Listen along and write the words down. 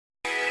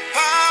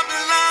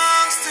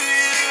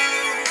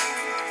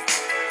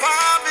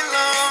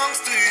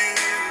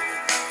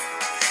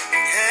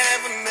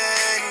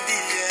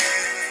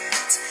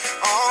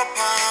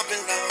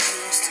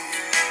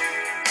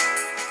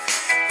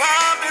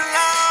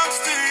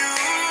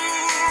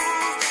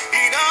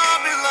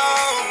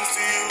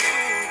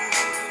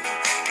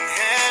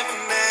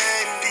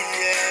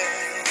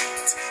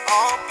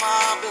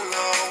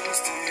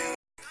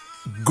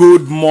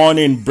Good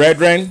morning,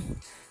 brethren.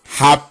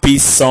 Happy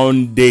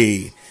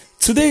Sunday.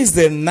 Today is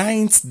the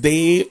 9th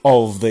day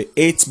of the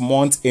 8th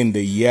month in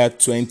the year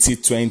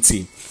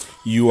 2020.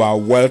 You are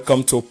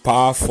welcome to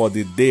Power for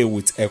the Day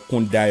with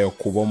Ekundayo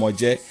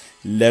Kubomoje.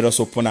 Let us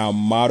open our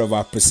mouth of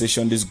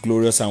appreciation this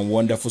glorious and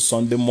wonderful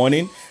Sunday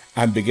morning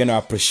and begin to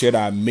appreciate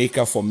our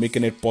Maker for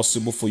making it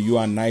possible for you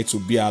and I to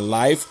be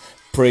alive.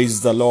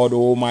 Praise the Lord,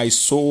 oh my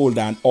soul,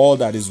 and all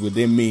that is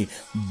within me.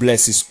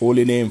 Bless his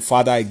holy name.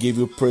 Father, I give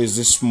you praise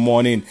this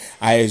morning.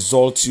 I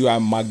exalt you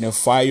and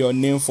magnify your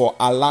name for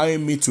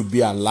allowing me to be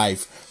alive,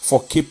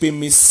 for keeping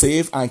me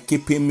safe and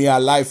keeping me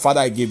alive.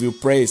 Father, I give you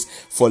praise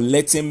for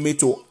letting me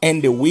to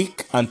end the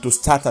week and to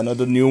start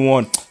another new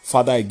one.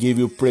 Father, I give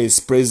you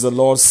praise. Praise the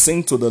Lord.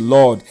 Sing to the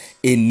Lord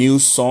a new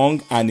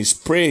song and his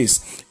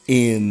praise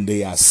in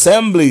the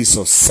assemblies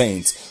of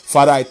saints.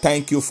 Father, I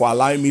thank you for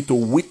allowing me to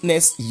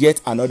witness yet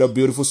another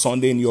beautiful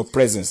Sunday in your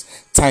presence.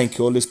 Thank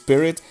you, Holy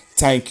Spirit.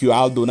 Thank you,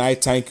 Adonai.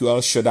 Thank you,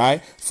 El Shaddai,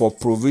 for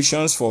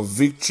provisions, for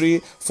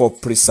victory, for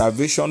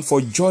preservation,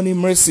 for journey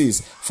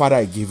mercies. Father,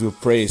 I give you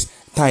praise.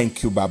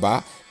 Thank you,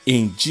 Baba.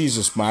 In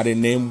Jesus' mighty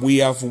name, we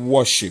have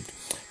worshipped.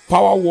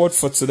 Power word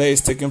for today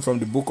is taken from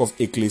the book of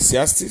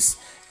Ecclesiastes.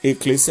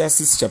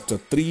 Ecclesiastes chapter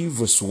 3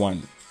 verse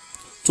 1.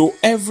 To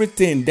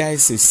everything there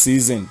is a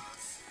season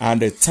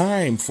and a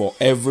time for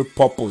every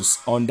purpose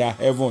under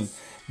heaven.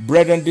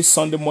 Brethren, this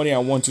Sunday morning I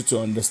want you to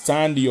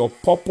understand your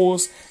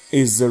purpose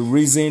is the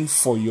reason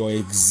for your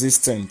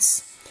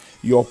existence.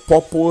 Your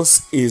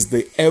purpose is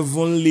the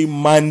heavenly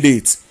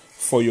mandate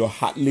for your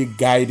heartly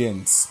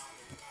guidance.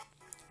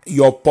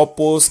 Your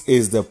purpose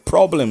is the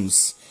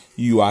problems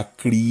you are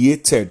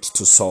created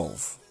to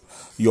solve.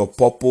 Your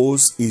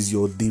purpose is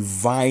your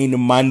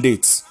divine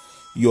mandate,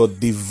 your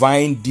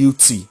divine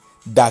duty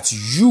that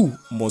you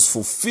must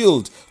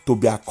fulfill to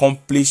be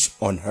accomplished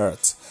on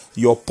earth.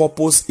 Your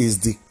purpose is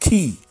the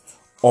key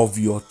of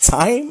your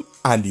time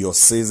and your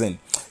season.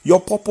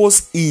 Your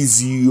purpose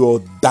is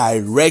your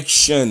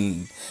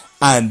direction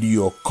and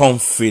your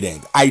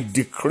confidence. I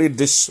decree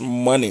this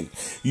morning,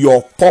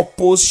 your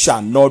purpose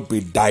shall not be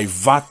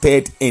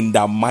diverted in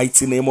the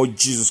mighty name of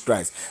Jesus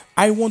Christ.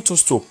 I want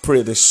us to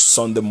pray this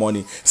Sunday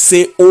morning.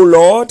 Say, oh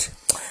Lord,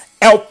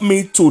 help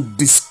me to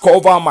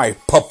discover my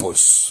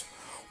purpose.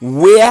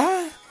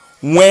 Where,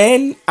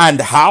 when, and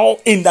how,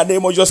 in the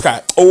name of Jesus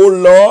Christ. Oh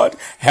Lord,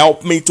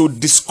 help me to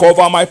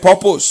discover my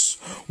purpose.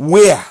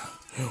 Where,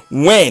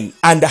 when,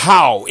 and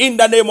how, in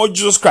the name of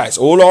Jesus Christ.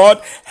 Oh Lord,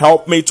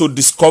 help me to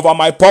discover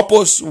my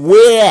purpose.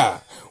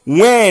 Where,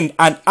 when,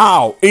 and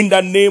how, in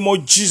the name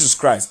of Jesus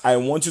Christ. I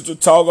want you to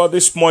tell God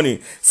this morning.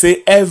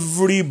 Say,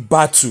 every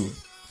battle,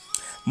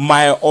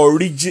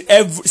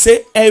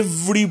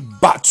 every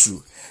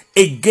battle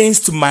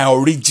against my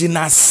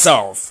original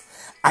self,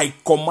 I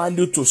command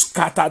you to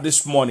scatter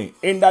this morning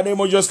in the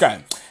name of Jesus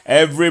Christ.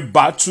 Every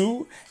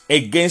battle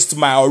against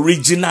my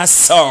original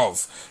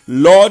self,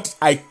 Lord,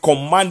 I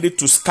command it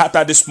to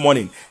scatter this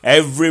morning.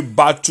 Every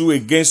battle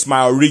against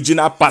my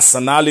original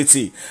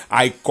personality,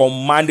 I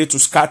command it to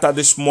scatter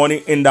this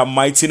morning in the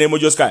mighty name of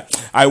Jesus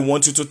Christ. I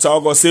want you to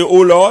tell God, say,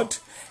 oh Lord,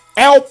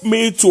 help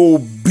me to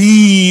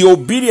be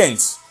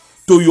obedient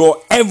to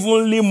your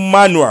heavenly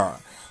manual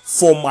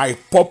for my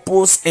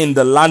purpose in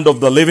the land of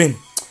the living.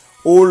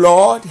 Oh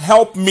Lord,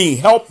 help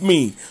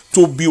me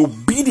to be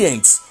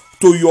obedient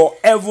to your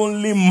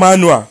heavenly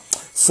manual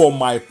for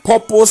my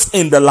purpose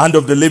in the land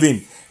of the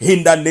living.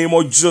 In the name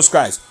of Jesus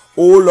Christ.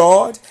 Oh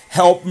Lord,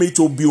 help me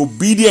to be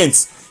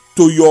obedient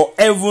to your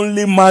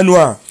heavenly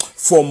manual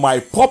for my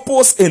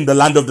purpose in the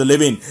land of the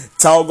living.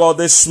 Tell God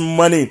this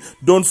morning.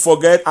 Don't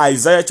forget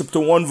Isaiah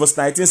chapter 1 verse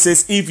 19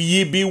 says, if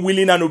ye be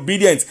willing and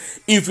obedient,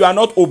 if you are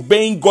not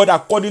obeying God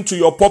according to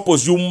your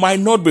purpose, you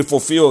might not be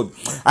fulfilled.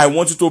 I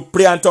want you to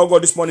pray and tell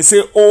God this morning.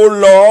 Say, oh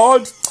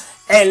Lord,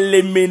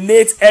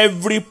 eliminate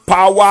every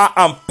power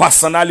and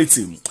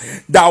personality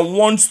that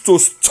wants to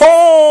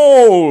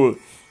stone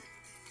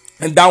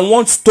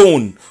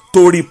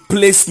to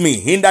replace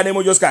me in the name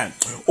of Jesus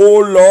Christ. Oh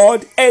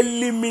Lord,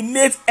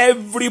 eliminate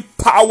every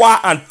power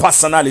and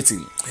personality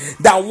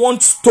that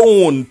wants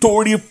stone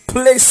to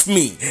replace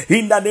me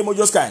in the name of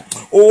Jesus Christ.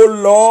 Oh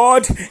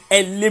Lord,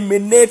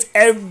 eliminate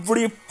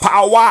every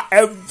power,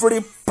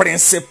 every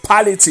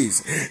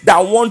principalities that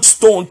want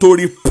stone to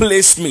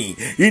replace me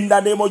in the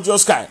name of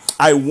Jesus Christ.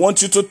 I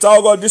want you to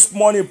tell God this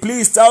morning,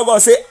 please tell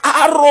God, say,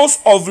 arrows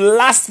of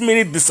last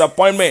minute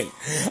disappointment,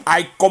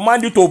 I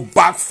command you to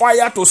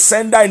backfire to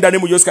sender in the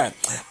name of Jesus Christ.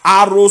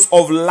 Arrows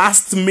of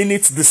last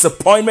minute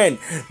disappointment,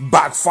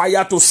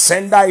 backfire to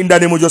sender in the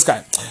name of Jesus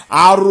Christ.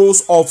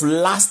 Arrows of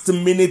last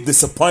minute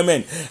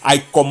disappointment, I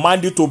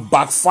command you to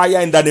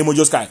backfire in the name of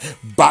Jesus Christ.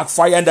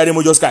 Backfire in the name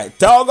of Jesus Christ.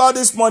 Tell God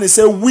this morning,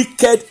 say,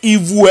 wicked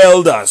evil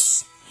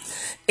elders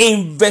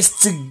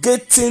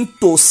investigating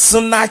to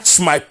snatch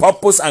my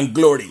purpose and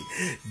glory,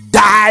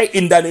 die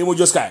in the name of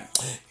Jesus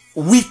Christ.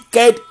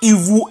 Wicked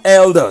evil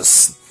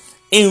elders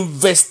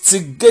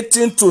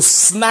investigating to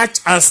snatch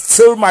and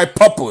steal my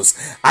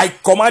purpose, I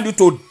command you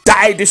to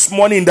die this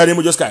morning in the name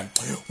of Jesus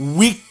Christ.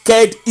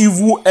 Wicked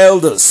evil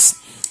elders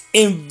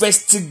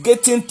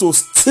investigating to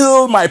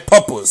steal my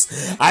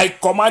purpose, I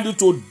command you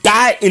to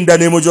die in the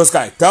name of Jesus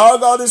Christ. Tell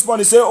God this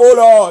morning, say, oh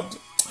Lord,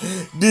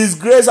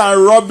 disgrace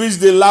and rubbish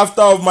the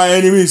laughter of my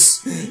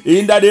enemies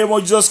in the name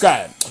of Jesus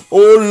Christ.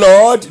 Oh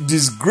Lord,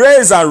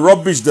 disgrace and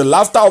rubbish the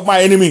laughter of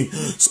my enemy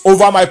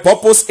over my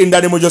purpose in the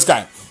name of Jesus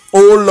Christ.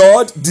 Oh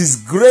Lord,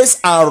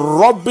 disgrace and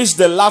rubbish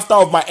the laughter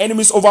of my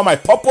enemies over my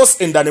purpose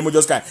in the name of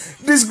Jesus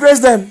Christ. Disgrace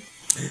them,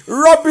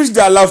 rubbish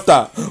their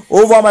laughter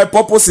over my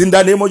purpose in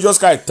the name of Jesus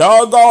Christ.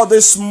 Tell God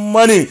this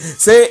morning,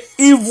 say,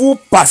 evil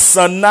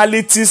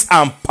personalities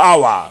and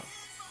power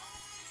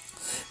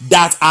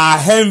that are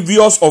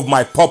envious of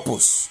my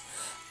purpose,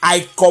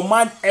 I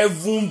command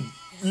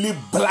heavenly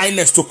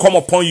blindness to come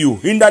upon you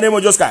in the name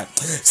of Jesus Christ.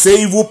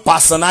 Say, evil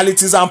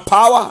personalities and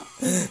power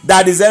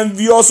that is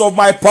envious of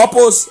my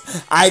purpose,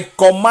 I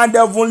command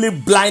heavenly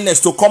blindness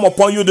to come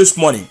upon you this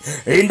morning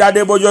in the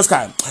name of Jesus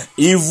Christ.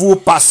 Evil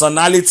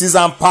personalities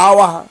and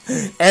power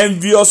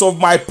envious of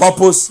my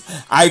purpose,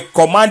 I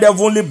command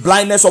heavenly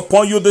blindness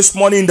upon you this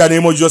morning in the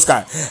name of Jesus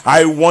Christ.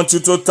 I want you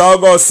to tell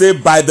God, say,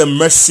 by the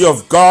mercy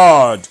of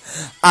God,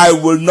 I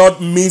will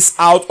not miss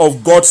out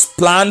of God's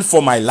plan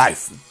for my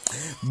life.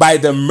 By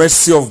the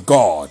mercy of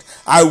God,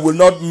 I will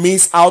not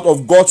miss out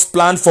of God's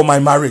plan for my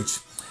marriage.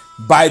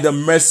 By the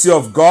mercy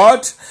of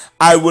God,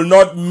 I will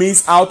not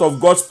miss out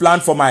of God's plan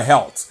for my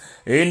health.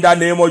 In the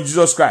name of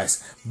Jesus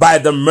Christ. By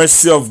the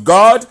mercy of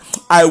God,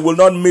 I will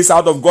not miss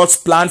out of God's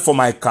plan for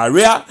my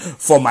career,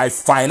 for my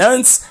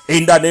finance.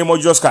 In the name of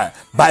Jesus Christ.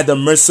 By the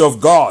mercy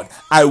of God,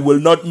 I will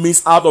not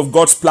miss out of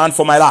God's plan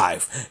for my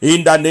life.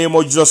 In the name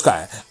of Jesus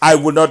Christ. I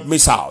will not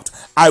miss out.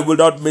 I will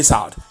not miss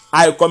out.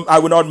 I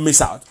will not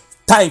miss out.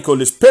 Thank you,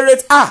 Holy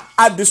Spirit.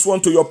 Add this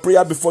one to your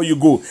prayer before you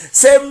go.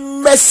 Say,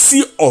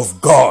 mercy of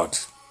God.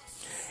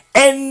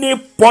 Any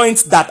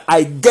point that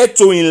I get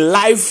to in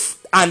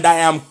life and I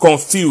am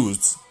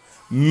confused,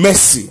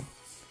 mercy,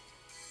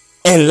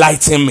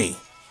 enlighten me.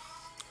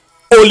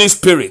 Holy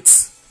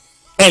Spirit,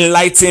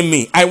 enlighten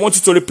me. I want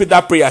you to repeat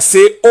that prayer.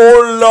 Say,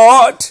 oh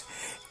Lord,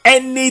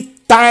 any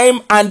time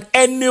and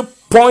any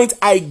point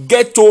I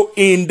get to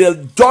in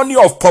the journey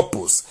of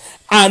purpose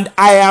and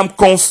I am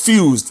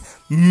confused,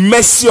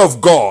 mercy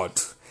of God,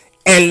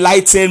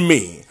 enlighten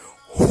me.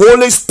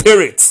 Holy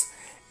Spirit,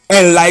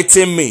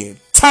 enlighten me.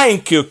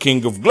 Thank you,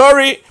 King of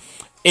Glory.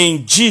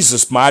 In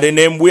Jesus' mighty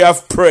name we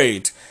have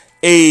prayed.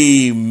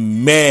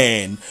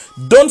 Amen.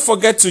 Don't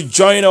forget to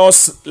join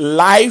us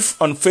live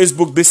on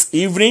Facebook this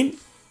evening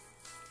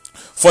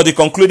for the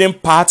concluding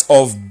part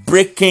of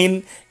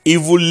Breaking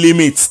Evil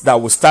Limits that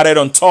we started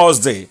on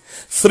Thursday.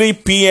 3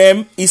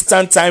 p.m.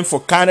 Eastern Time for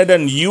Canada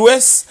and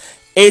US.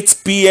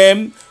 8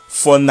 p.m.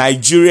 for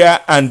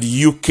Nigeria and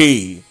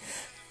UK.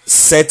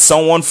 Set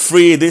someone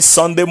free this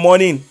Sunday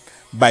morning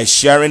by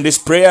sharing these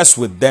prayers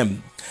with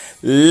them.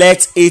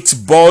 Let it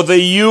bother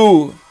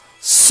you,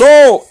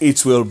 so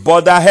it will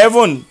bother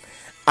heaven.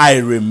 I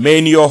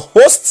remain your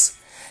host,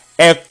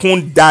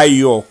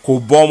 Ekundayo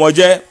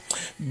Kubomoje.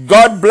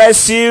 God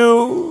bless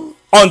you.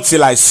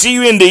 Until I see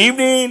you in the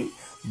evening,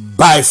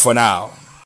 bye for now.